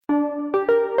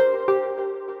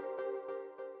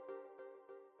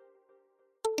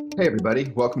Hey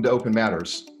everybody, welcome to Open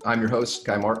Matters. I'm your host,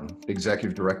 Guy Martin,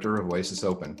 Executive Director of Oasis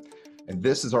Open. And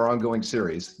this is our ongoing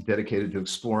series dedicated to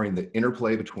exploring the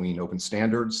interplay between open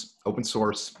standards, open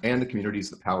source, and the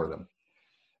communities that power them.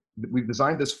 We've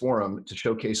designed this forum to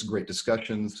showcase great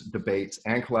discussions, debates,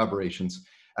 and collaborations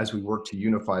as we work to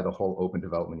unify the whole open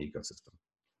development ecosystem.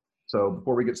 So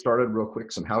before we get started, real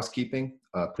quick, some housekeeping.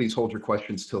 Please hold your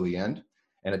questions till the end,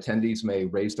 and attendees may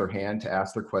raise their hand to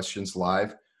ask their questions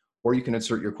live, or you can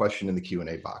insert your question in the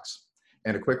Q&A box.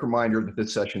 And a quick reminder that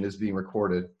this session is being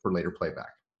recorded for later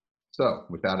playback. So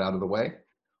with that out of the way,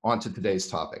 on to today's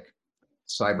topic,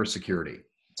 cybersecurity.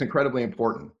 It's incredibly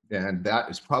important, and that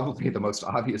is probably the most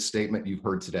obvious statement you've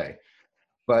heard today.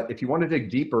 But if you want to dig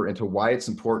deeper into why it's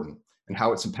important and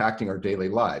how it's impacting our daily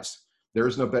lives, there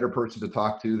is no better person to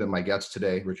talk to than my guest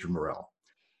today, Richard Morrell.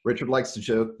 Richard likes to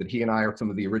joke that he and I are some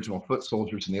of the original foot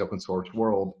soldiers in the open source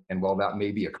world, and while that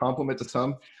may be a compliment to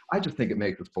some, I just think it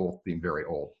makes us both seem very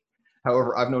old.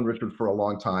 However, I've known Richard for a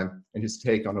long time, and his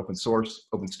take on open source,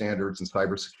 open standards, and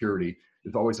cybersecurity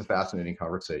is always a fascinating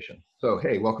conversation. So,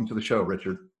 hey, welcome to the show,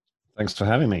 Richard. Thanks for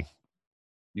having me.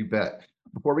 You bet.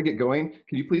 Before we get going,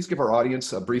 can you please give our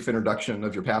audience a brief introduction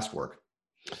of your past work?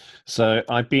 So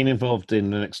I've been involved in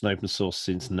Linux and open source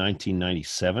since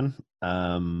 1997.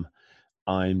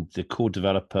 I'm the core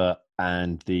developer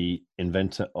and the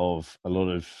inventor of a lot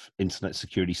of internet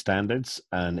security standards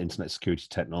and internet security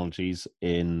technologies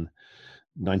in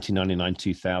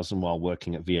 1999-2000 while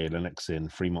working at VA Linux in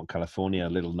Fremont, California, a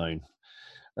little known,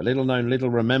 little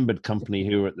remembered company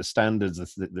who were at the standards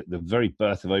of the very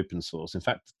birth of open source. In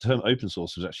fact, the term open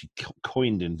source was actually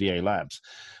coined in VA Labs.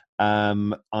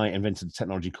 I invented a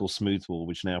technology called SmoothWall,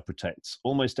 which now protects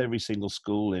almost every single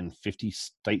school in 50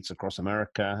 states across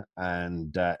America,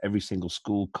 and every single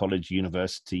school, college,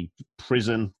 university,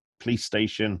 prison, police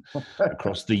station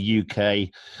across the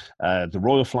UK, the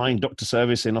Royal Flying Doctor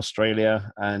Service in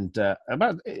Australia, and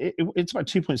it's about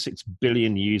 2.6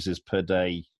 billion users per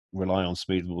day rely on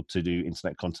SmoothWall to do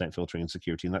internet content filtering and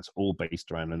security, and that's all based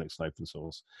around Linux and open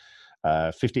source.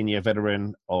 15-year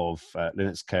veteran of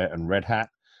Linux Care and Red Hat,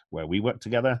 where we work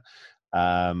together,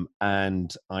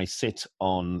 and I sit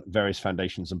on various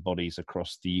foundations and bodies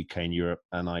across the UK and Europe,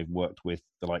 and I've worked with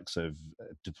the likes of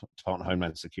Department of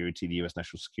Homeland Security, the US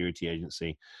National Security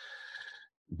Agency,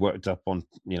 worked up on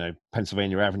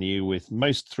Pennsylvania Avenue with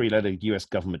most three-letter US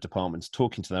government departments,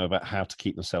 talking to them about how to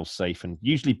keep themselves safe, and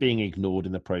usually being ignored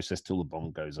in the process till the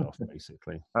bomb goes off,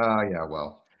 basically. Yeah,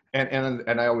 well.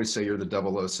 And I always say you're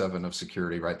the 007 of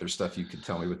security, right? There's stuff you could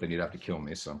tell me, but then you'd have to kill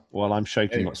me. So, well, I'm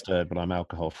shaking, not stirred, but I'm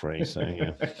alcohol free. So,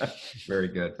 yeah. Very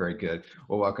good, very good.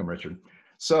 Well, welcome, Richard.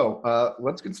 So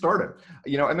let's get started.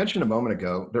 I mentioned a moment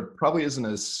ago, there probably isn't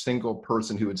a single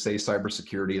person who would say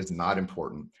cybersecurity is not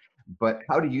important. But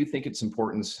how do you think its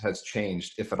importance has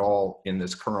changed, if at all, in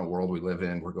this current world we live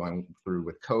in? We're going through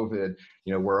with COVID,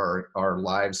 where our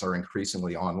lives are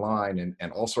increasingly online,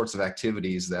 and all sorts of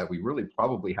activities that we really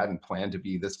probably hadn't planned to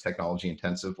be this technology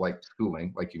intensive, like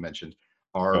schooling, like you mentioned,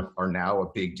 are now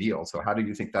a big deal. So how do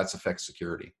you think that's affects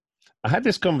security? I had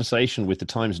this conversation with the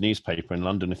Times newspaper in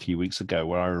London a few weeks ago,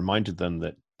 where I reminded them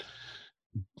that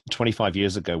 25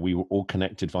 years ago, we were all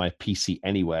connected via PC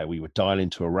anywhere. We would dial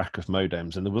into a rack of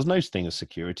modems, and there was no thing of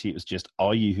security. It was just,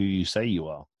 are you who you say you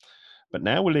are? But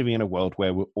now we're living in a world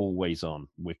where we're always on.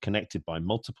 We're connected by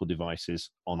multiple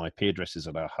devices on IP addresses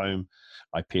at our home,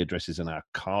 IP addresses in our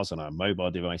cars and our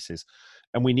mobile devices.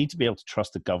 And we need to be able to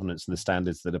trust the governance and the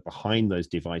standards that are behind those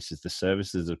devices, the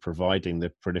services that are providing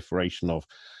the proliferation of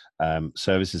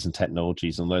services and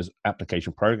technologies and those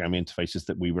application programming interfaces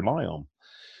that we rely on.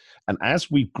 And as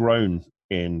we've grown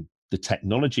in the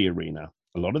technology arena,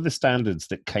 a lot of the standards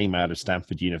that came out of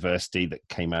Stanford University, that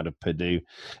came out of Purdue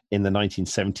in the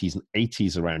 1970s and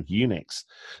 80s around Unix,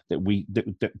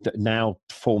 that now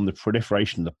form the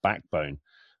proliferation, the backbone,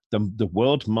 the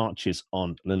world marches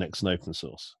on Linux and open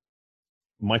source.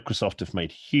 Microsoft have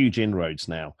made huge inroads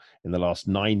now in the last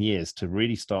 9 years to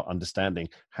really start understanding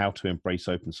how to embrace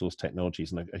open source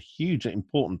technologies, and a huge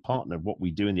important partner of what we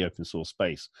do in the open source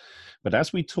space. But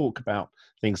as we talk about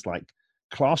things like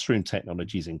classroom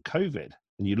technologies in COVID,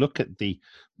 and you look at the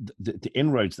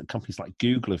inroads that companies like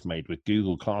Google have made with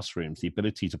Google Classrooms, the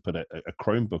ability to put a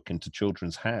Chromebook into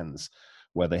children's hands,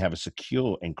 where they have a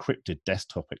secure encrypted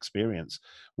desktop experience,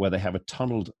 where they have a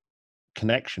tunneled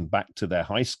connection back to their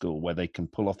high school, where they can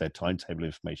pull off their timetable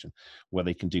information, where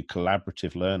they can do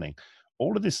collaborative learning.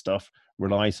 All of this stuff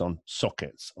relies on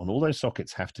sockets, and all those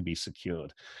sockets have to be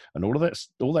secured. And all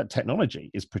that technology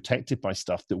is protected by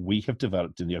stuff that we have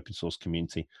developed in the open source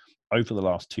community over the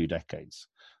last 2 decades.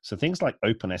 So things like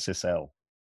OpenSSL,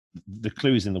 the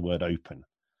clue is in the word open.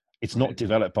 It's not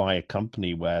developed by a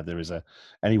company where there is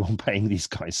anyone paying these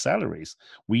guys salaries.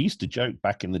 We used to joke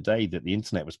back in the day that the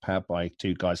internet was powered by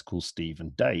two guys called Steve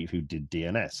and Dave who did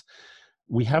DNS.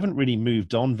 We haven't really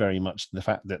moved on very much to the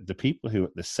fact that the people who are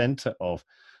at the center of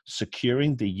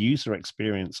securing the user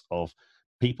experience of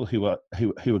people who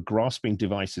are grasping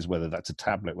devices, whether that's a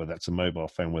tablet, whether that's a mobile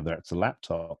phone, whether it's a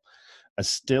laptop, are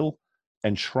still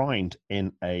enshrined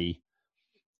in a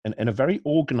very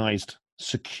organized,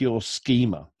 secure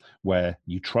schema where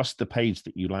you trust the page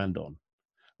that you land on,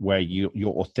 where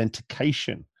your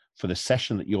authentication for the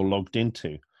session that you're logged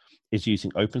into is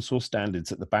using open source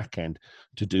standards at the back end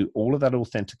to do all of that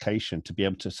authentication, to be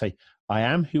able to say, I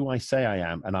am who I say I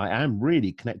am, and I am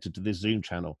really connected to this Zoom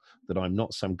channel, that I'm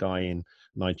not some guy in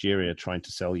Nigeria trying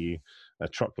to sell you a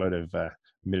truckload of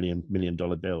million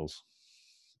dollar bills.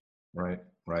 Right,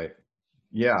 right.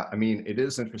 Yeah, I mean, it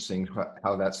is interesting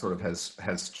how that sort of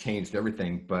has changed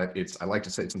everything, but I like to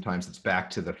say sometimes it's back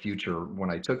to the future. When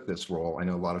I took this role, I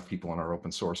know a lot of people in our open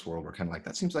source world were kind of like,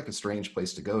 that seems like a strange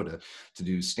place to go to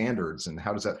do standards, and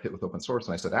how does that fit with open source?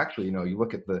 And I said, actually, you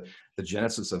look at the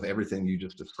genesis of everything you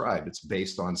just described, it's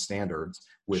based on standards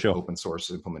with Sure. open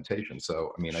source implementation.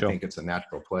 So, I mean, Sure. I think it's a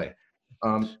natural play.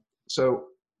 So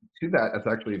to that, it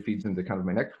actually feeds into kind of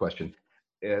my next question.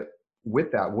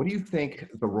 With that, what do you think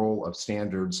the role of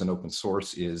standards and open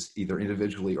source is, either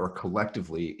individually or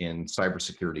collectively, in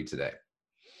cybersecurity today?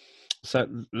 So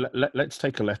let's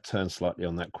take a left turn slightly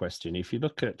on that question. If you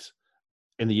look at,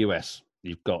 in the US,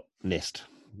 you've got NIST,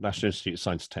 National Institute of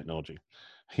Science and Technology,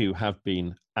 who have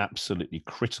been absolutely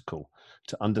critical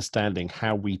to understanding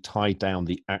how we tie down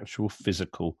the actual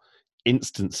physical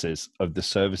instances of the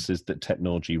services that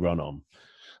technology run on.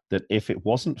 That if it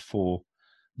wasn't for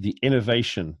the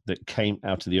innovation that came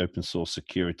out of the open source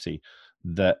security,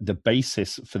 the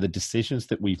basis for the decisions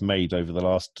that we've made over the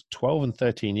last 12 and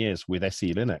 13 years with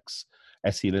SE Linux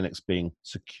being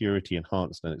security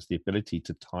enhanced, and it's the ability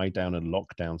to tie down and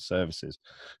lock down services,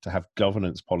 to have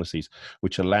governance policies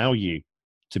which allow you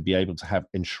to be able to have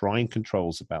enshrined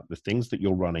controls about the things that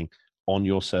you're running on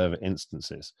your server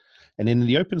instances. And in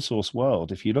the open source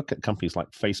world, if you look at companies like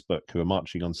Facebook who are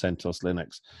marching on CentOS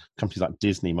Linux, companies like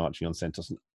Disney marching on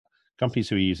CentOS, companies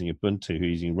who are using Ubuntu, who are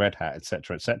using Red Hat, et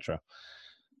cetera,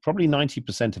 probably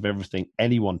 90% of everything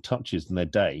anyone touches in their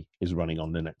day is running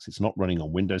on Linux. It's not running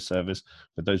on Windows servers,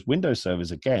 but those Windows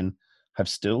servers, again, have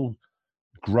still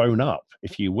grown up,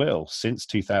 if you will, since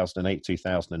 2008,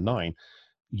 2009,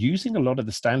 using a lot of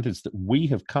the standards that we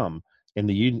have come in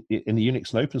the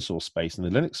Unix and open source space, in the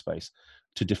Linux space,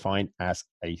 to define as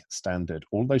a standard.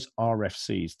 All those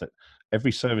RFCs that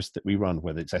every service that we run,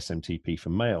 whether it's SMTP for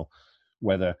mail,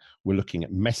 whether we're looking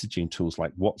at messaging tools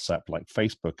like WhatsApp, like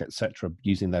Facebook, etc.,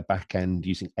 using their backend,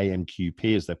 using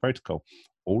AMQP as their protocol,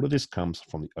 all of this comes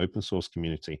from the open source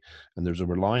community. And there's a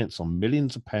reliance on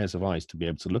millions of pairs of eyes to be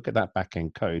able to look at that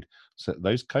backend code so that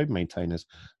those code maintainers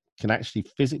can actually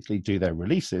physically do their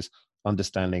releases,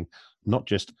 understanding not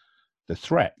just the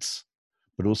threats,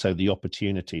 but also the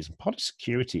opportunities. And part of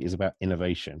security is about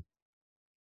innovation.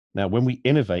 Now, when we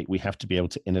innovate, we have to be able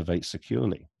to innovate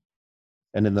securely.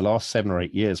 And in the last 7 or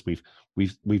 8 years, we've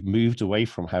moved away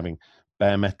from having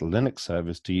bare metal Linux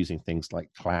servers to using things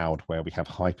like cloud, where we have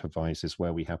hypervisors,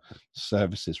 where we have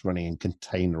services running in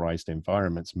containerized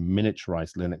environments,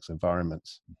 miniaturized Linux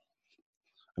environments.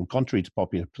 And contrary to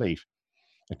popular belief,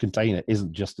 a container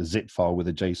isn't just a zip file with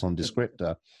a JSON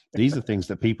descriptor. These are things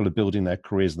that people are building their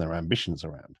careers and their ambitions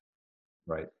around.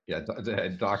 Right. Yeah.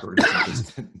 Docker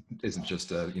isn't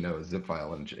just a zip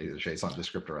file and a JSON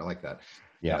descriptor. I like that.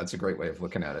 Yeah, that's a great way of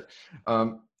looking at it.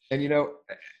 And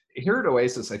here at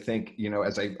Oasis, I think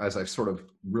as I've sort of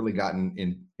really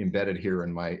gotten embedded here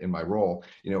in my role,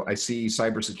 I see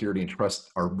cybersecurity and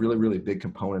trust are really, really big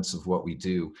components of what we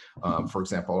do. For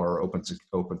example, our Open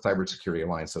Cybersecurity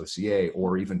Alliance (OCA),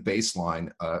 or even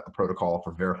Baseline, a protocol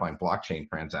for verifying blockchain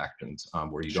transactions,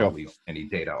 where you don't leave any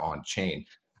data on chain.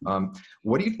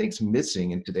 What do you think is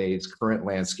missing in today's current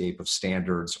landscape of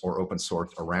standards or open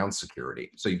source around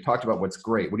security? So you've talked about what's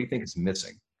great. What do you think is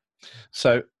missing?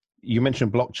 So you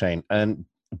mentioned blockchain, and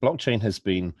blockchain has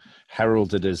been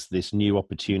heralded as this new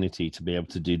opportunity to be able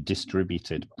to do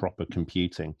distributed proper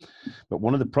computing. But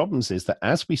one of the problems is that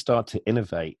as we start to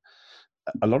innovate,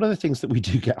 a lot of the things that we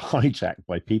do get hijacked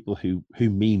by people who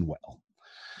mean well.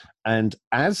 And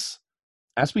as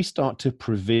we start to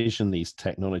provision these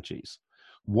technologies,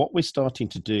 what we're starting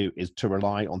to do is to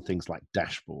rely on things like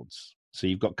dashboards. So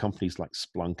you've got companies like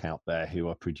Splunk out there who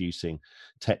are producing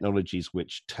technologies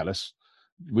which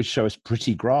show us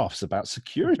pretty graphs about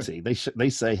security. They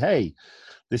say, hey,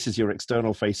 this is your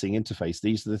external facing interface.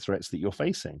 These are the threats that you're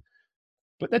facing.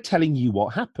 but they're telling you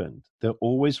what happened. They're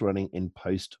always running in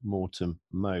post-mortem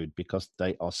mode because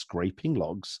they are scraping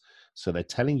logs. So they're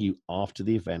telling you after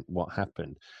the event what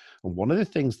happened. And one of the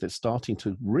things that's starting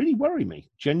to really worry me,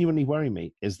 genuinely worry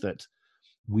me, is that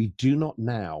we do not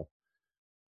now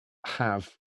have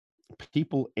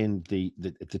people in the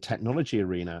technology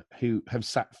arena who have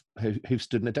who've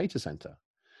stood in a data center.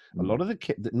 A lot of the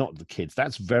kids, not the kids,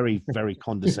 that's very, very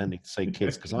condescending to say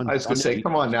kids, because I was going to say,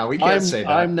 come on now, we can't say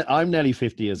that. I'm nearly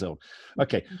 50 years old.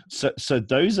 Okay, so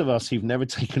those of us who've never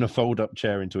taken a fold-up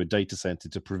chair into a data center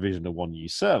to provision a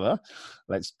one-use server,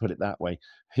 let's put it that way,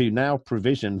 who now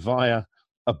provision via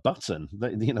a button.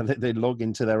 They log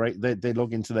into they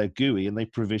log into their GUI and they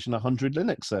provision 100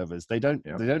 Linux servers. They don't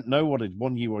know what a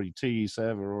 1U or a 2U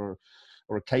server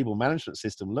or a cable management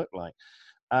system look like.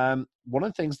 One of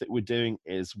the things that we're doing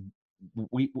is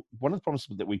one of the problems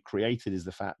that we've created is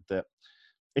the fact that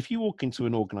if you walk into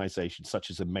an organization such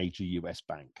as a major US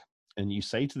bank and you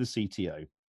say to the CTO,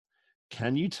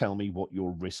 can you tell me what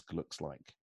your risk looks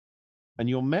like? And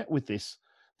you're met with this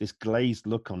glazed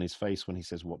look on his face when he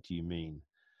says, what do you mean?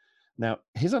 Now,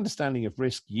 his understanding of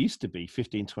risk used to be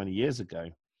 15, 20 years ago,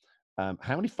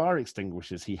 how many fire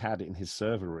extinguishers he had in his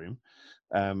server room.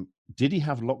 Did he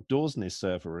have locked doors in his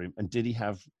server room? And did he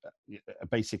have a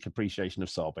basic appreciation of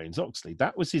Sarbanes-Oxley?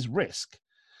 That was his risk.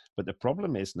 But the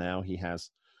problem is now he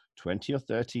has 20 or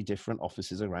 30 different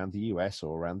offices around the US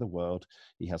or around the world.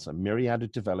 He has a myriad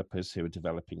of developers who are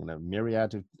developing a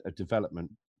myriad of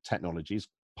development technologies,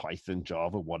 Python,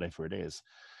 Java, whatever it is.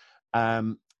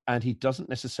 And he doesn't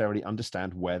necessarily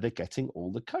understand where they're getting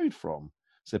all the code from.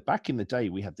 So back in the day,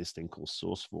 we had this thing called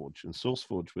SourceForge, and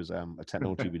SourceForge was a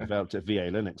technology we developed at VA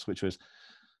Linux, which was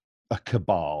a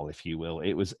cabal, if you will.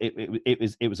 It was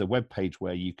a web page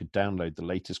where you could download the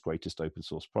latest, greatest open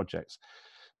source projects.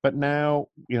 But now,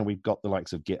 we've got the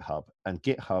likes of GitHub, and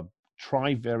GitHub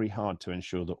try very hard to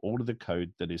ensure that all of the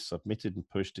code that is submitted and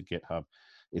pushed to GitHub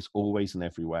is always and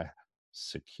everywhere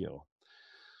secure.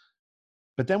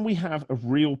 But then we have a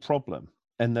real problem,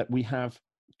 and that we have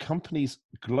companies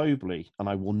globally, and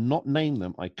I will not name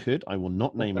them, I will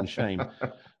not name and shame,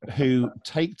 who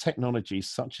take technologies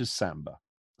such as Samba.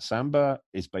 Samba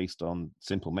is based on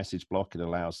simple message block. It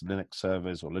allows Linux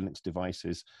servers or Linux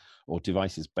devices or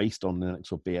devices based on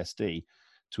Linux or BSD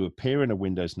to appear in a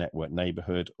Windows network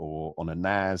neighborhood or on a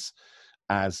NAS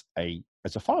as a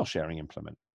file sharing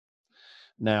implement.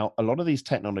 Now, a lot of these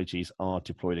technologies are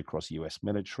deployed across US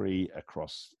military,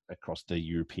 across the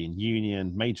European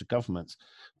Union, major governments,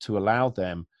 to allow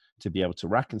them to be able to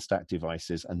rack and stack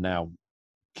devices and now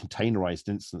containerized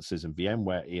instances and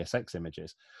VMware ESX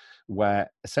images, where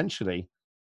essentially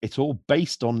it's all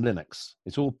based on Linux.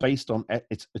 It's all based on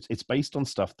it's based on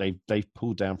stuff they've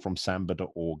pulled down from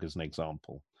samba.org as an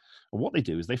example. And what they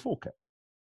do is they fork it.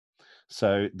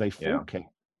 So they fork it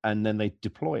and then they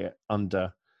deploy it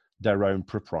under their own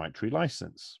proprietary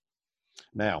license.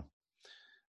 Now,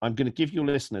 I'm going to give your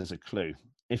listeners a clue.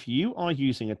 If you are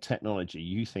using a technology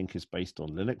you think is based on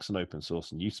Linux and open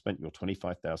source, and you spent your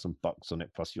 $25,000 on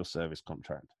it plus your service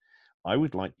contract, I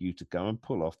would like you to go and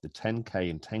pull off the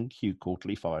 10K and 10Q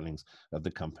quarterly filings of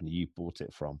the company you bought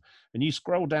it from. And you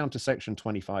scroll down to section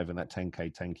 25 in that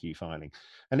 10K, 10Q filing.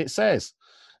 And it says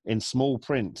in small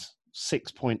print,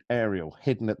 6-point Arial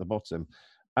hidden at the bottom,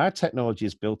 our technology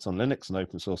is built on Linux and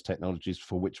open source technologies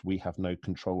for which we have no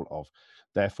control of.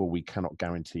 Therefore, we cannot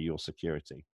guarantee your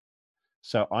security.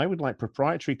 So I would like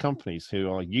proprietary companies who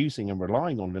are using and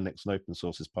relying on Linux and open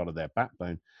source as part of their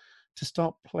backbone to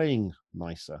start playing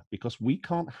nicer, because we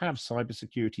can't have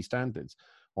cybersecurity standards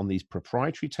on these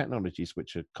proprietary technologies,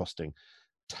 which are costing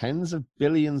tens of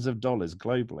billions of dollars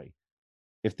globally,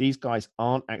 if these guys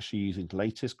aren't actually using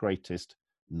latest, greatest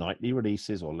nightly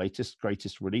releases or latest,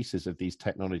 greatest releases of these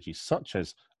technologies, such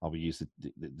as, I will use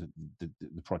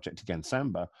the project again,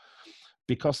 Samba,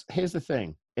 because here's the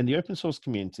thing, in the open source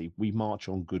community, we march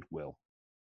on goodwill.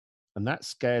 And that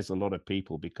scares a lot of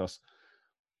people, because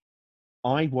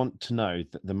I want to know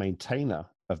that the maintainer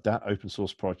of that open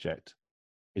source project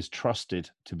is trusted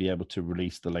to be able to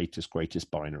release the latest,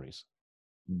 greatest binaries.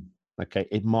 Okay,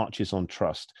 it marches on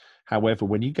trust. However,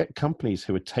 when you get companies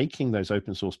who are taking those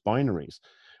open source binaries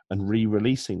and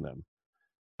re-releasing them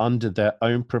under their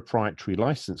own proprietary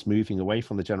license, moving away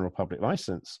from the general public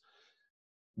license,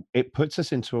 it puts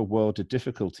us into a world of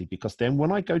difficulty, because then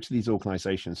when I go to these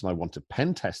organizations and I want to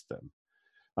pen test them,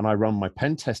 and I run my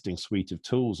pen testing suite of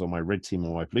tools on my red team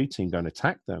or my blue team, go and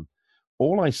attack them,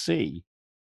 all I see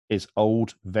is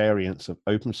old variants of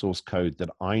open source code that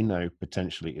I know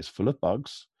potentially is full of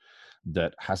bugs,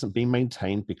 that hasn't been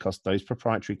maintained because those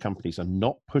proprietary companies are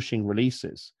not pushing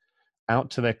releases out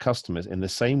to their customers in the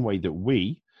same way that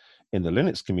we, in the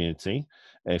Linux community,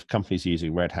 if companies are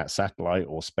using Red Hat Satellite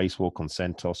or Spacewalk on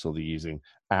CentOS, or they're using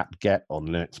apt-get on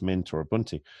Linux Mint or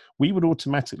Ubuntu, we would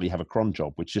automatically have a cron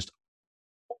job, which just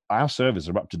our servers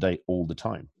are up to date all the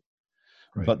time.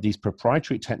 Right. But these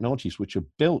proprietary technologies, which are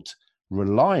built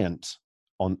reliant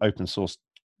on open source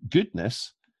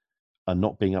goodness, are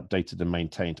not being updated and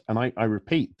maintained. And I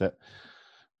repeat that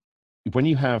when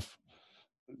you have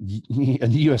a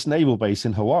US naval base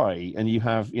in Hawaii, and you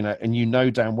have, and you know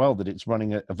damn well that it's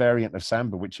running a variant of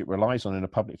Samba, which it relies on in a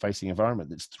public-facing environment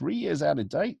that's 3 years out of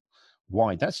date.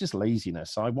 Why? That's just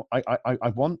laziness. I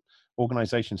want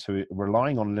organizations who are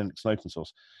relying on Linux and open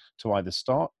source to either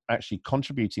start actually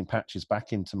contributing patches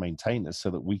back into maintainers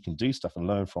so that we can do stuff and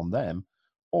learn from them,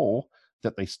 or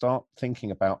that they start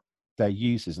thinking about their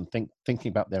users and thinking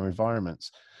about their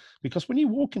environments. Because when you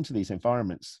walk into these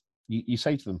environments, you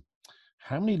say to them,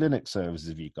 how many Linux servers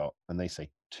have you got? And they say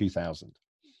 2,000.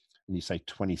 And you say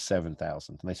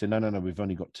 27,000. And they say, no, we've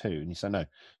only got 2. And you say, no,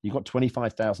 you've got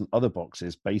 25,000 other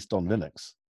boxes based on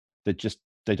Linux.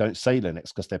 They don't say Linux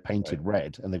because they're painted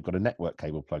red and they've got a network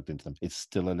cable plugged into them. It's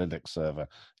still a Linux server.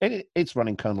 It's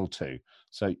running kernel 2.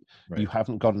 So you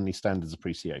haven't got any standards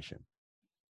appreciation.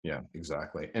 Yeah,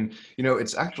 exactly. And,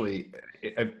 it's actually,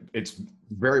 it's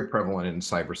very prevalent in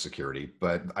cybersecurity,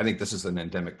 but I think this is an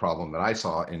endemic problem that I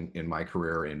saw in my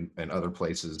career in other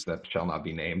places that shall not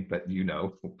be named, but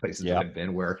places that I've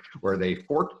been where they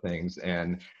forked things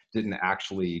and didn't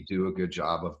actually do a good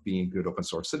job of being good open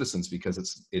source citizens, because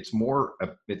it's more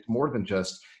than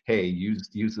just, hey, use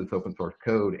this open source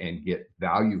code and get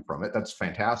value from it. That's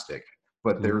fantastic.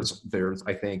 But there's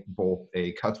I think both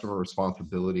a customer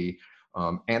responsibility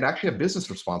and actually a business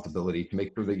responsibility to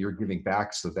make sure that you're giving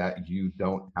back so that you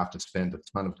don't have to spend a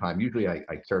ton of time. Usually I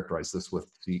characterize this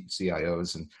with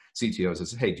CIOs and CTOs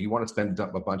as, hey, do you want to spend a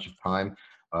bunch of time,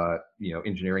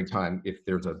 engineering time, if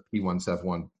there's a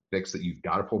P171 fix that you've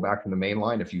got to pull back from the main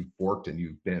line, if you've forked and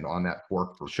you've been on that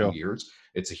fork for 2 years,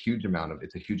 it's a huge amount of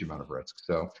risk.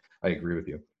 So I agree with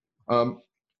you.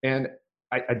 And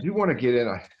I do want to get in,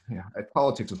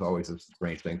 politics is always a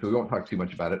strange thing, so we won't talk too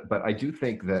much about it, but I do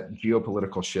think that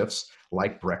geopolitical shifts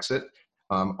like Brexit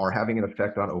are having an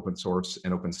effect on open source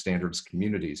and open standards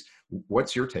communities.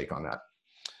 What's your take on that?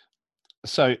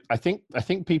 So I think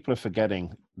people are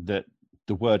forgetting that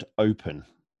the word open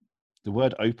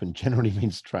generally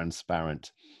means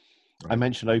transparent. I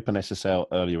mentioned OpenSSL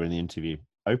earlier in the interview.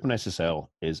 OpenSSL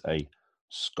is a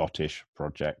Scottish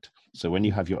project. So when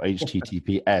you have your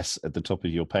HTTPS at the top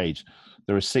of your page,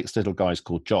 there are 6 little guys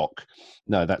called Jock.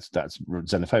 No, that's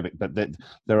xenophobic. But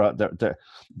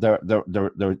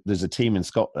there's a team in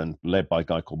Scotland led by a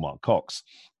guy called Mark Cox,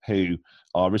 who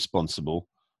are responsible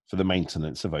for the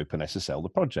maintenance of OpenSSL, the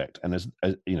project. And as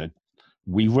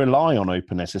we rely on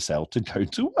OpenSSL to go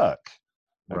to work.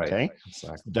 Okay,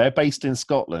 exactly. They're based in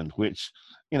Scotland, which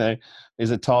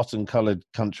is a tartan-coloured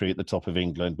country at the top of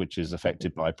England, which is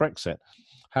affected by Brexit.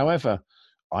 However,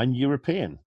 I'm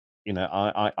European.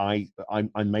 I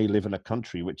may live in a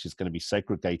country which is going to be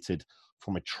segregated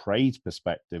from a trade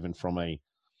perspective and from a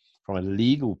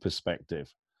legal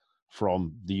perspective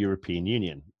from the European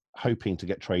Union, hoping to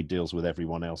get trade deals with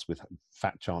everyone else with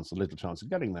little chance of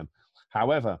getting them.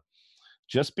 However,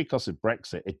 just because of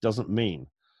Brexit, it doesn't mean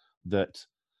that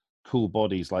cool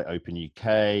bodies like Open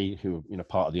UK, who are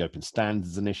part of the Open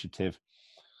Standards Initiative,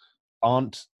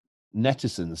 aren't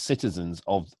citizens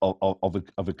of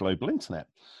a global internet.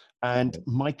 And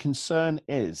my concern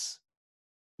is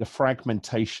the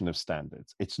fragmentation of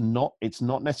standards. It's not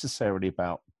necessarily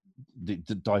about the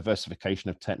diversification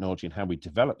of technology and how we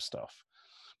develop stuff.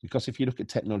 Because if you look at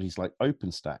technologies like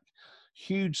OpenStack,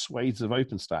 huge swathes of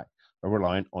OpenStack are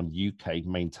reliant on UK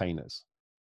maintainers.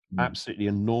 Absolutely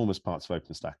enormous parts of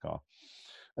OpenStack are.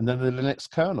 And then the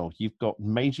Linux kernel, you've got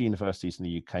major universities in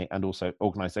the UK and also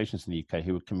organizations in the UK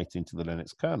who are committing to the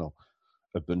Linux kernel.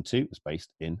 Ubuntu is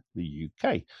based in the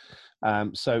UK.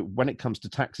 So when it comes to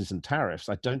taxes and tariffs,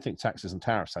 I don't think taxes and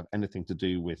tariffs have anything to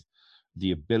do with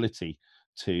the ability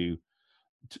to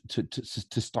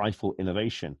stifle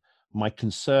innovation. My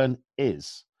concern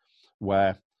is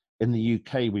where in the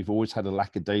UK, we've always had a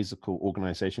lackadaisical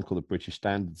organization called the British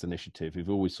Standards Initiative, who've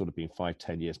always sort of been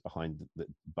 5-10 years behind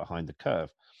the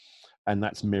curve. And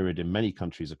that's mirrored in many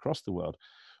countries across the world,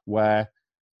 where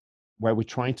we're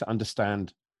trying to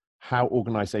understand how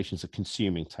organizations are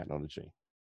consuming technology.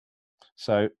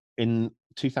 So in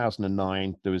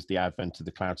 2009, there was the advent of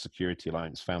the Cloud Security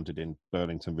Alliance, founded in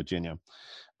Burlington, Virginia.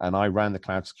 And I ran the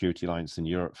Cloud Security Alliance in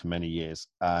Europe for many years.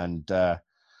 And I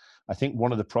think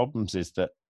one of the problems is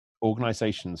that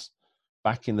organizations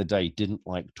back in the day didn't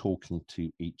like talking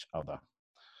to each other.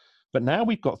 But now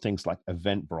we've got things like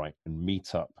Eventbrite and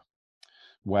Meetup,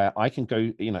 where I can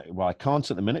go, well, I can't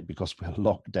at the minute because we're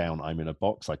locked down. I'm in a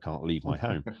box. I can't leave my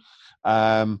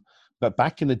home. But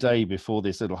back in the day, before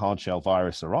this little hard shell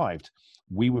virus arrived,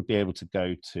 I would be able to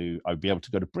go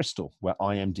to Bristol, where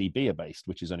IMDb are based,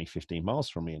 which is only 15 miles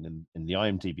from me. And in the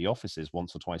IMDb offices,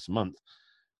 once or twice a month,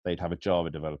 they'd have a Java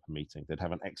developer meeting. They'd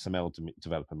have an XML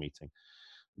developer meeting.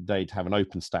 They'd have an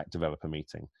OpenStack developer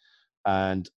meeting.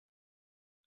 And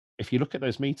if you look at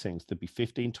those meetings, there'd be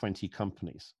 15, 20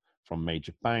 companies, from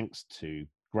major banks to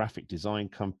graphic design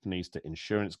companies to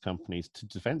insurance companies to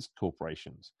defense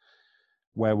corporations,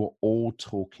 where we're all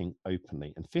talking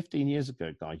openly. And 15 years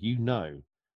ago, Guy,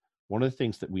 one of the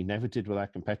things that we never did with our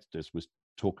competitors was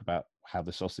talk about how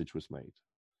the sausage was made.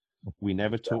 We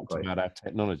never talked about our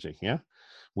technology. Yeah.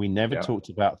 We never talked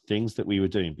about things that we were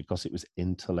doing because it was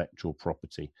intellectual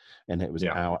property and it was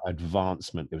our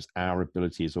advancement. It was our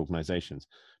ability as organizations.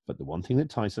 But the one thing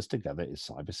that ties us together is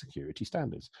cybersecurity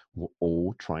standards. We're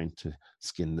all trying to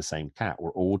skin the same cat. We're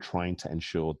all trying to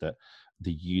ensure that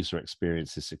the user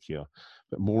experience is secure.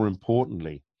 But more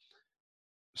importantly,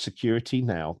 security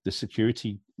now, the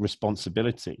security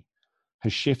responsibility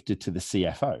has shifted to the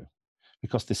CFO,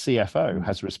 because the CFO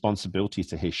has a responsibility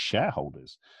to his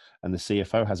shareholders and the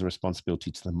CFO has a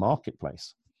responsibility to the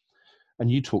marketplace.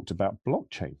 And you talked about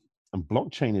blockchain, and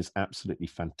blockchain is absolutely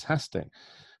fantastic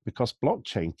because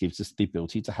blockchain gives us the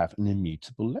ability to have an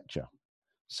immutable ledger.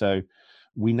 So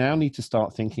we now need to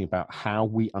start thinking about how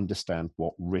we understand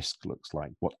what risk looks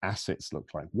like, what assets look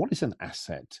like. What is an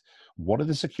asset? What are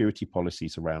the security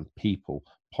policies around people,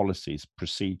 policies,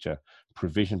 procedure,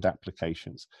 provisioned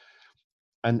applications?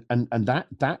 And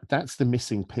that's the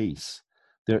missing piece.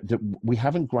 That we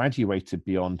haven't graduated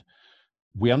beyond.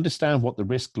 We understand what the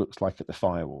risk looks like at the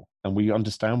firewall, and we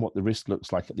understand what the risk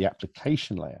looks like at the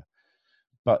application layer.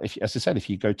 But as I said, if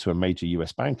you go to a major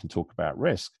US bank and talk about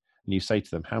risk, and you say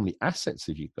to them, how many assets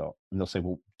have you got? And they'll say,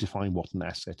 well, define what an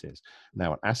asset is.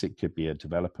 Now, an asset could be a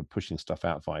developer pushing stuff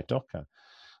out via Docker,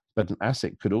 but an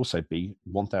asset could also be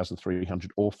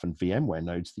 1,300 orphan VMware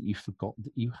nodes that you forgot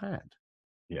that you had.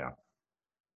 Yeah.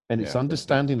 And it's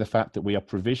understanding the fact that we are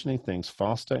provisioning things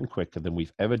faster and quicker than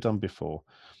we've ever done before.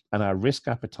 And our risk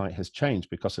appetite has changed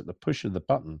because at the push of the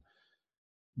button,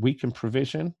 we can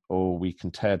provision or we can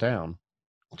tear down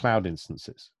cloud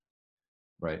instances.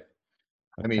 Right.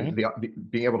 Okay. I mean,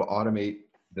 being able to automate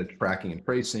the tracking and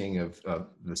tracing of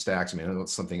the stacks. I mean, I know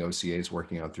that's something OCA is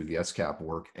working on through the SCAP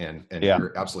work, and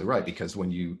you're absolutely right, because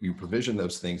when you provision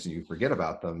those things and you forget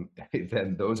about them,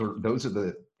 then those are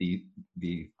the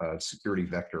security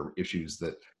vector issues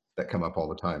that come up all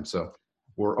the time. So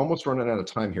we're almost running out of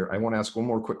time here. I want to ask one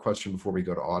more quick question before we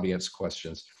go to audience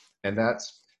questions, and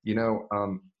that's,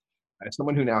 as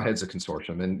someone who now heads a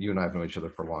consortium, and you and I have known each other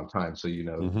for a long time, so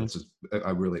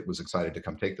I really was excited to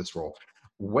come take this role.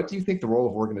 What do you think the role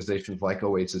of organizations like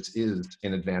Oasis is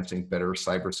in advancing better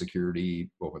cybersecurity,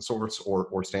 open source,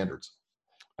 or standards?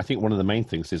 I think one of the main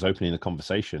things is opening the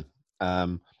conversation.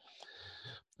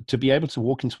 To be able to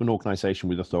walk into an organization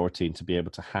with authority and to be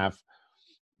able to have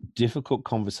difficult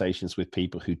conversations with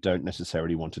people who don't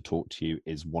necessarily want to talk to you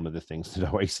is one of the things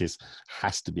that Oasis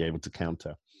has to be able to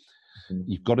counter.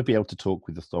 You've got to be able to talk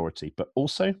with authority, but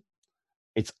also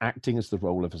it's acting as the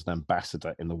role of an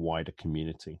ambassador in the wider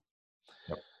community.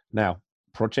 Yep. Now,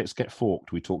 projects get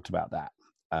forked. We talked about that.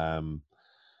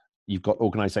 You've got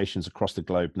organizations across the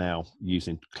globe now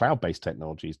using cloud-based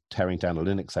technologies, tearing down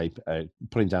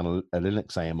putting down a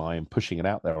Linux AMI and pushing it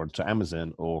out there onto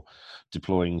Amazon, or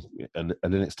deploying a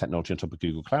Linux technology on top of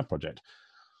Google Cloud Project.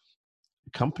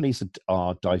 Companies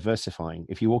are diversifying.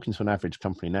 If you walk into an average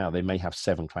company now, they may have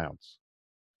 7 clouds,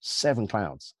 7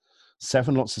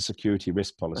 lots of security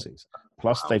risk policies.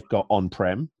 Plus they've got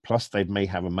on-prem, plus they may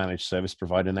have a managed service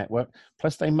provider network,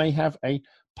 plus they may have a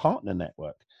partner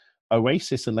network.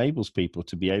 Oasis enables people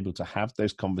to be able to have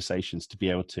those conversations, to be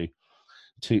able to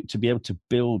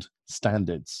build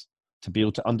standards, to be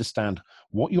able to understand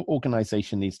what your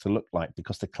organization needs to look like,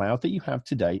 because the cloud that you have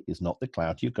today is not the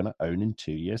cloud you're going to own in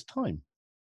 2 years' time.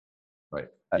 Right.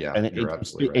 Yeah, and you're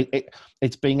absolutely right.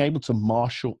 It's being able to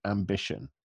marshal ambition.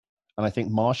 And I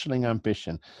think marshalling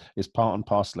ambition is part and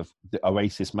parcel of the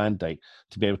Oasis mandate,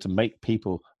 to be able to make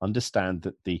people understand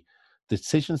that the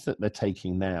decisions that they're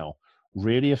taking now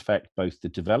really affect both the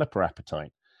developer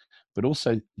appetite, but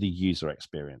also the user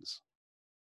experience.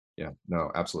 Yeah, no,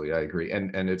 absolutely. I agree.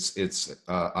 And it's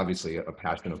obviously a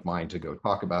passion of mine to go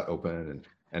talk about open,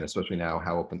 and especially now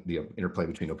how open the interplay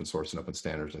between open source and open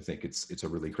standards. I think it's a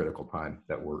really critical time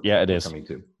that we're coming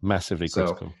to. Massively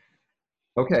critical.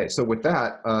 Okay, so with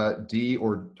that, Dee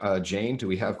or Jane, do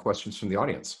we have questions from the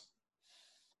audience?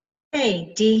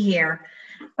 Hey, Dee here.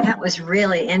 That was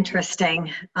really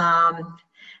interesting.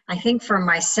 I think for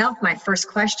myself, my first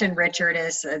question, Richard,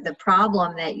 is the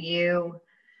problem that you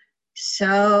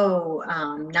so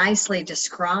nicely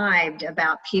described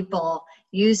about people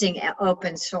using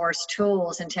open source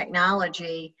tools and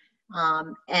technology,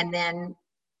 and then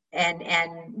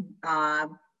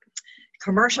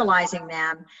commercializing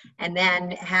them, and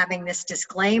then having this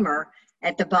disclaimer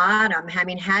at the bottom. I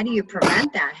mean, how do you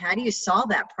prevent that? How do you solve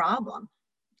that problem?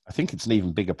 I think it's an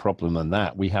even bigger problem than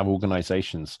that. We have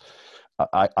organizations,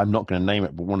 I'm not going to name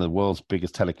it, but one of the world's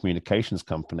biggest telecommunications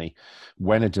company,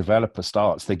 when a developer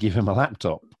starts, they give him a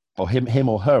laptop, or him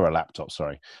or her a laptop,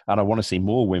 sorry. And I want to see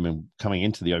more women coming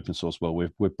into the open source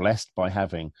world. We're blessed by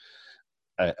having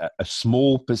a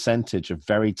small percentage of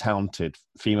very talented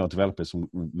female developers.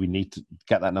 We need to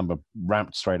get that number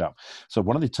ramped straight up. So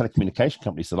one of the telecommunication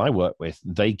companies that I work with,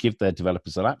 they give their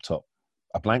developers a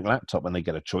blank laptop, and they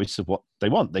get a choice of what they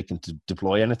want. They can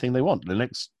deploy anything they want,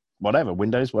 Linux, whatever,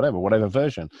 Windows, whatever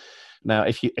version. Now,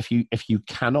 if you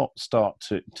cannot start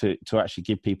to actually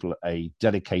give people a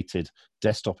dedicated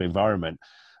desktop environment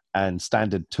and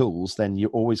standard tools, then you're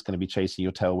always going to be chasing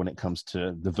your tail when it comes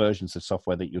to the versions of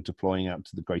software that you're deploying out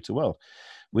to the greater world.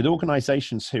 With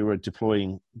organizations who are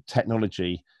deploying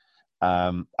technology,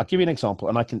 I'll give you an example,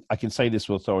 and I can say this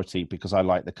with authority because I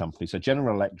like the company. So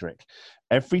General Electric,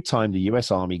 every time the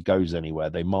US Army goes anywhere,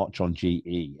 they march on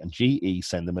GE, and GE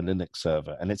send them a Linux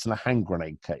server, and it's in a hand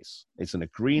grenade case. It's in a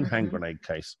green hand grenade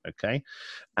case, okay?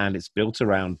 And it's built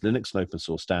around Linux and open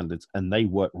source standards, and they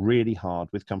work really hard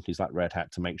with companies like Red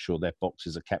Hat to make sure their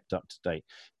boxes are kept up to date.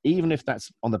 Even if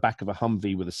that's on the back of a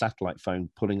Humvee with a satellite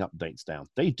phone pulling updates down.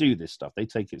 They do this stuff. They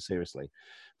take it seriously.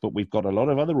 But we've got a lot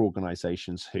of other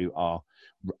organizations who are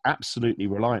absolutely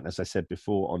reliant, as I said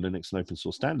before, on Linux and open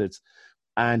source standards,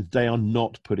 and they are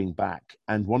not putting back.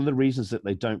 And one of the reasons that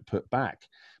they don't put back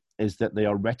is that they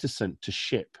are reticent to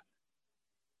ship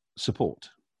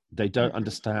support. They don't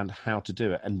understand how to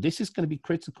do it. And this is going to be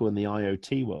critical in the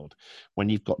IoT world, when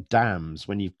you've got dams,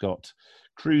 when you've got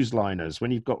cruise liners,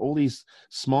 when you've got all these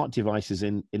smart devices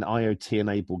in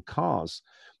IoT-enabled cars,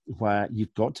 where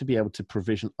you've got to be able to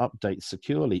provision updates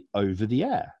securely over the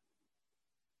air.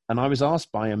 And I was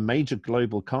asked by a major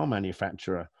global car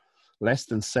manufacturer less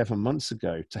than 7 months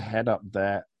ago to head up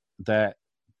their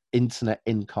internet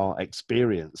in-car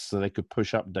experience so they could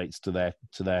push updates to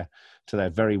their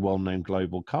very well-known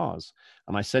global cars.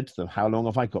 And I said to them, how long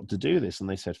have I got to do this? And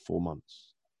they said 4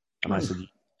 months. And I said,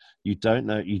 you don't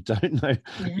know, you don't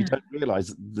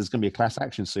realize there's going to be a class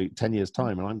action suit 10 years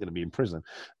time, and I'm going to be in prison.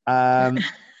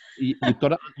 You've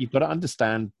got to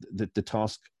understand that the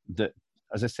task that,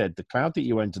 as I said, the cloud that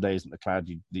you own today isn't the cloud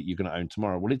that you're going to own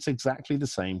tomorrow. Well, it's exactly the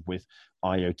same with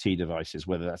IoT devices,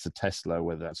 whether that's a Tesla,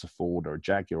 whether that's a Ford or a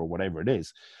Jaguar or whatever it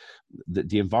is.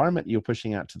 The environment you're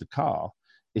pushing out to the car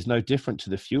is no different to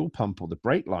the fuel pump or the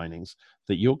brake linings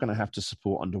that you're going to have to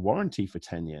support under warranty for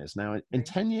 10 years. Now, in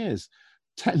 10 years,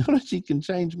 technology can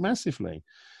change massively.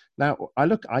 Now,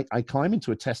 I climb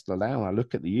into a Tesla now, and I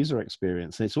look at the user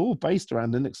experience, and it's all based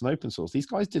around Linux and open source. These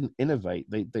guys didn't innovate.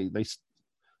 They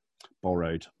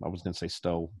borrowed. I was going to say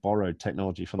stole. Borrowed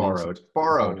technology from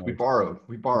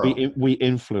We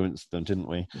influenced them, didn't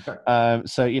we? Okay.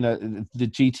 So the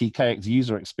GTKX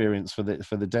user experience for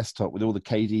the desktop with all the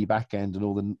KD backend and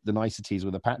all the niceties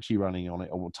with Apache running on it,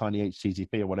 or tiny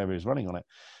HTTP or whatever is running on it.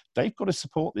 They've got to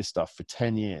support this stuff for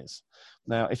 10 years.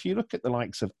 Now, if you look at the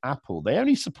likes of Apple, they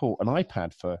only support an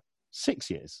iPad for 6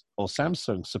 years, or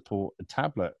Samsung support a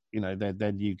tablet,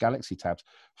 their new Galaxy tabs,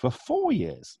 for 4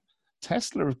 years.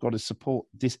 Tesla have got to support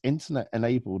this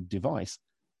internet-enabled device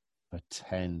for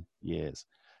 10 years.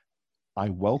 I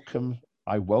welcome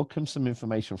some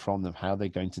information from them, how they're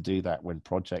going to do that when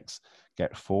projects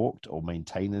get forked or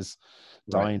maintainers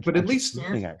die. Right. But at least,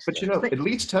 at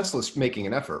least Tesla's making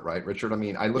an effort, right, Richard? I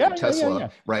mean, I look at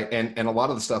Tesla, right, and a lot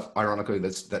of the stuff, ironically,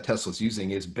 that Tesla's using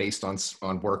is based on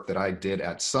work that I did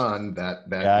at Sun, that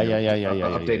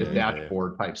updated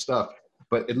dashboard type stuff.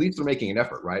 But at least they're making an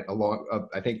effort, right?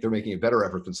 I think they're making a better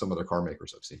effort than some other car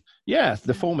makers I've seen. Yeah,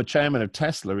 the former chairman of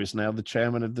Tesla is now the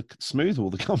chairman of the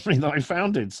SmoothWall, the company that I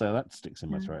founded. So that sticks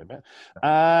in my throat a bit.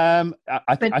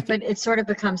 But it sort of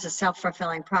becomes a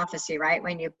self-fulfilling prophecy, right?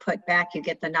 When you put back, you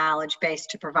get the knowledge base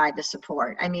to provide the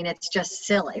support. I mean, it's just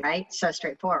silly, right? So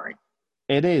straightforward.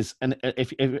 It is. And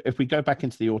if we go back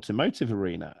into the automotive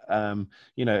arena,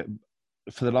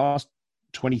 for the last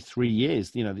 23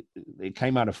 years. It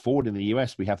came out of Ford in the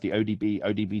US. We have the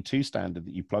ODB2 standard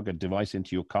that you plug a device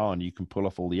into your car and you can pull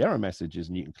off all the error messages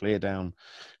and you can clear down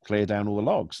all the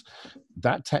logs.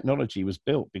 That technology was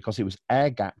built because it was air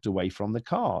gapped away from the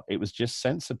car. It was just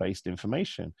sensor-based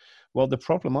information. Well, the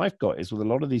problem I've got is with a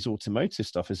lot of these automotive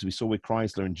stuff, as we saw with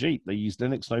Chrysler and Jeep, they used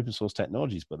Linux and open source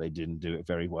technologies, but they didn't do it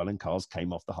very well and cars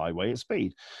came off the highway at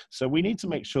speed. So we need to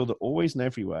make sure that always and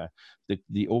everywhere,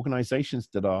 the organizations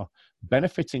that are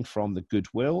benefiting from the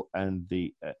goodwill and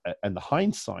the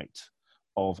hindsight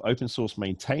of open source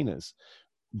maintainers,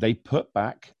 they put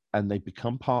back and they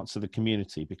become parts of the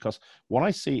community. Because what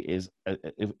I see is,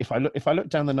 if I look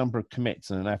down the number of commits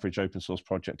in an average open source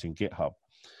project in GitHub,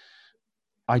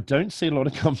 I don't see a lot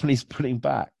of companies putting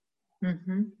back.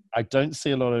 Mm-hmm. I don't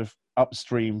see a lot of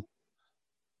upstream,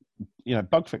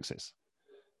 bug fixes.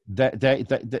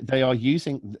 They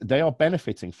are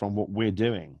benefiting from what we're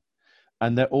doing.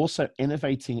 And they're also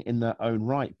innovating in their own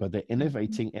right, but they're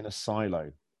innovating in a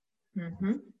silo.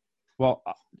 Mm-hmm. Well,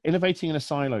 innovating in a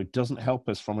silo doesn't help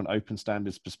us from an open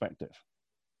standards perspective.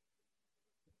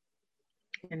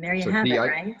 And there you have it,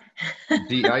 right?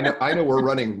 Dee, I know we're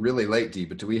running really late, Dee,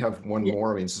 but do we have one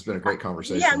more? I mean, this has been a great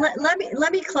conversation. Yeah,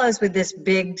 let me close with this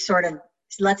big sort of,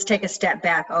 let's take a step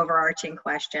back, overarching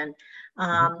question.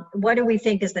 What do we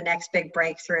think is the next big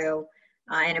breakthrough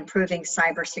in improving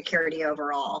cybersecurity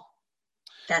overall?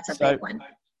 That's a big one.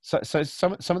 So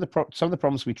some of the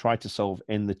problems we tried to solve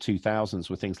in the 2000s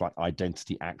were things like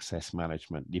identity access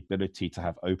management, the ability to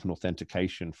have open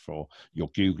authentication for your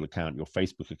Google account, your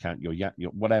Facebook account,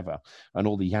 your whatever, and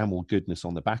all the YAML goodness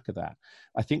on the back of that.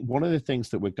 I think one of the things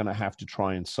that we're going to have to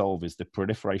try and solve is the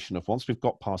proliferation of, once we've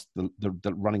got past the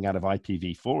running out of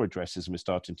IPv4 addresses and we're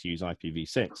starting to use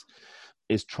IPv6,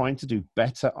 is trying to do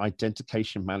better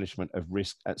identification management of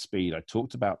risk at speed. I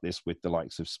talked about this with the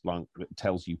likes of Splunk, that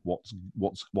tells you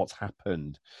what's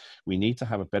happened. We need to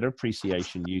have a better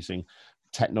appreciation using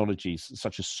technologies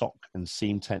such as SOC and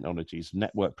SIEM technologies,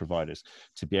 network providers,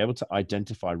 to be able to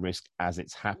identify risk as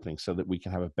it's happening so that we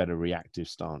can have a better reactive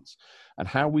stance. And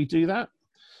how we do that?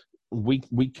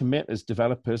 We commit as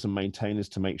developers and maintainers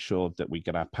to make sure that we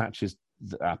get our patches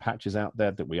out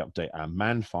there, that we update our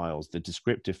man files, the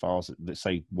descriptive files that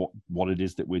say what it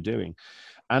is that we're doing,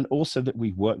 and also that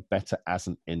we work better as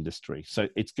an industry. So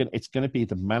it's going to be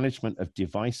the management of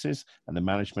devices and the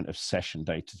management of session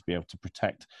data to be able to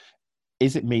protect.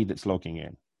 Is it me that's logging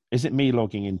in? Is it me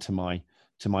logging into my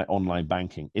online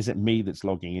banking? Is it me that's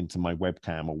logging into my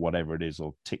webcam or whatever it is,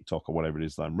 or TikTok or whatever it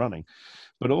is that I'm running?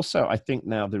 But also, I think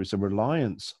now there is a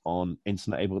reliance on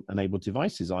internet-enabled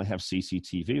devices. I have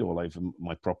CCTV all over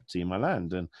my property and my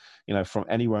land, and from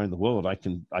anywhere in the world, I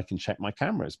can check my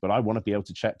cameras. But I want to be able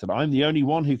to check that I'm the only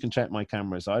one who can check my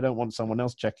cameras. I don't want someone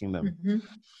else checking them.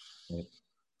 Mm-hmm.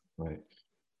 Right.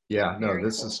 Yeah. No,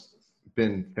 this has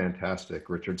been fantastic,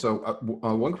 Richard. So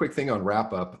one quick thing on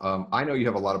wrap up. I know you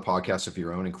have a lot of podcasts of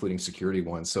your own, including security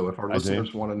ones. So if our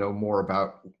listeners want to know more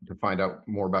to find out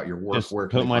more about your work, just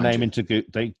put my name into Google.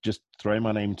 They just throw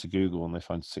my name into Google and they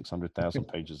find 600,000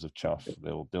 pages of chuff.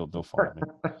 They'll find me.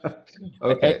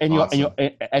 Okay. And awesome.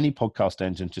 Any podcast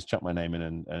engine, just chuck my name in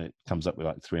and it comes up with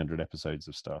like 300 episodes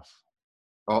of stuff.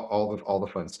 All the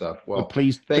fun stuff. Well,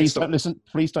 please don't listen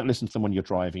to them when you're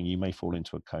driving. You may fall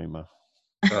into a coma.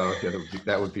 Oh, yeah,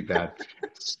 that would be bad.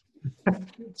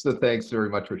 So thanks very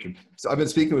much, Richard. So I've been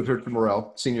speaking with Richard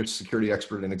Morrell, senior security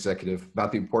expert and executive,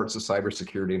 about the importance of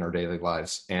cybersecurity in our daily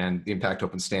lives and the impact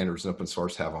open standards and open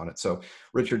source have on it. So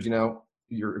Richard,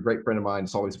 you're a great friend of mine.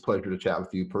 It's always a pleasure to chat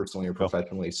with you personally or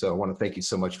professionally. So I want to thank you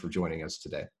so much for joining us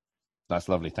today. That's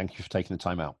lovely. Thank you for taking the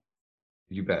time out.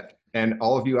 You bet. And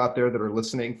all of you out there that are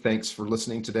listening, thanks for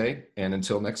listening today. And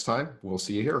until next time, we'll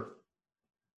see you here.